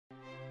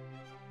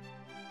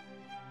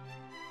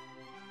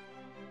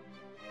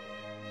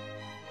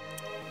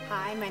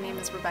Hi, my name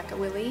is Rebecca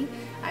Willie.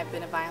 I've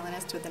been a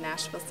violinist with the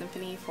Nashville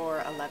Symphony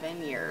for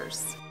 11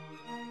 years.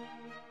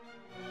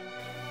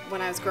 When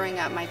I was growing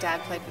up, my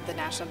dad played with the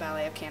National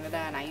Ballet of Canada,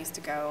 and I used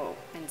to go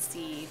and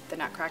see the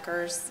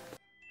Nutcrackers.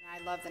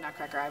 I love the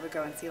Nutcracker. I would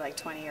go and see like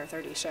 20 or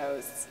 30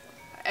 shows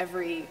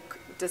every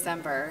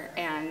December,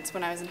 and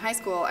when I was in high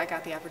school I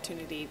got the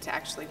opportunity to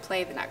actually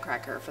play the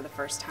Nutcracker for the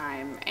first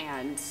time,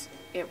 and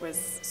it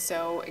was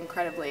so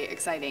incredibly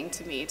exciting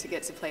to me to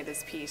get to play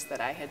this piece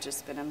that I had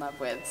just been in love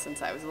with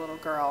since I was a little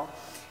girl.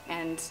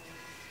 And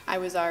I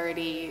was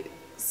already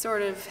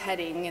sort of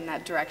heading in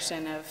that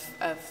direction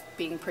of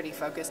being pretty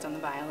focused on the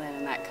violin,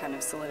 and that kind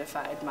of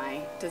solidified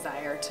my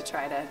desire to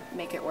try to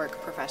make it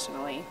work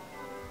professionally.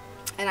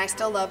 And I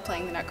still love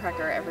playing the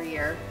Nutcracker every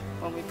year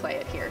when we play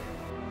it here.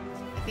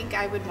 I think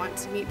I would want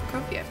to meet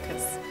Prokofiev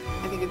because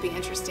I think it would be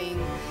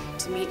interesting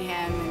to meet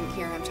him and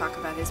hear him talk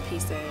about his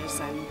pieces,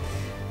 and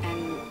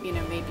you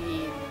know,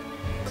 maybe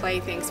play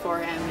things for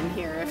him and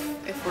hear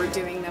if we're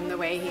doing them the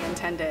way he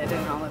intended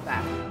and all of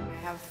that. I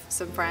have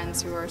some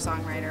friends who are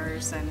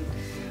songwriters, and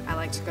I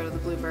like to go to the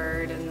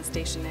Bluebird and the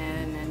Station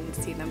Inn and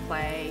see them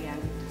play,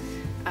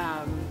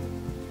 and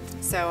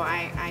so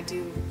I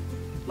do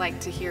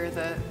like to hear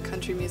the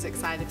country music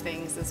side of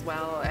things as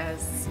well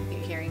as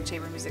hearing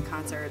chamber music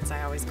concerts.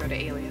 I always go to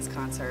Alias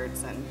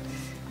concerts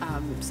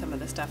and some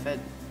of the stuff at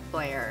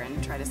Blair,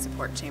 and try to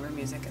support chamber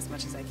music as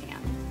much as I can.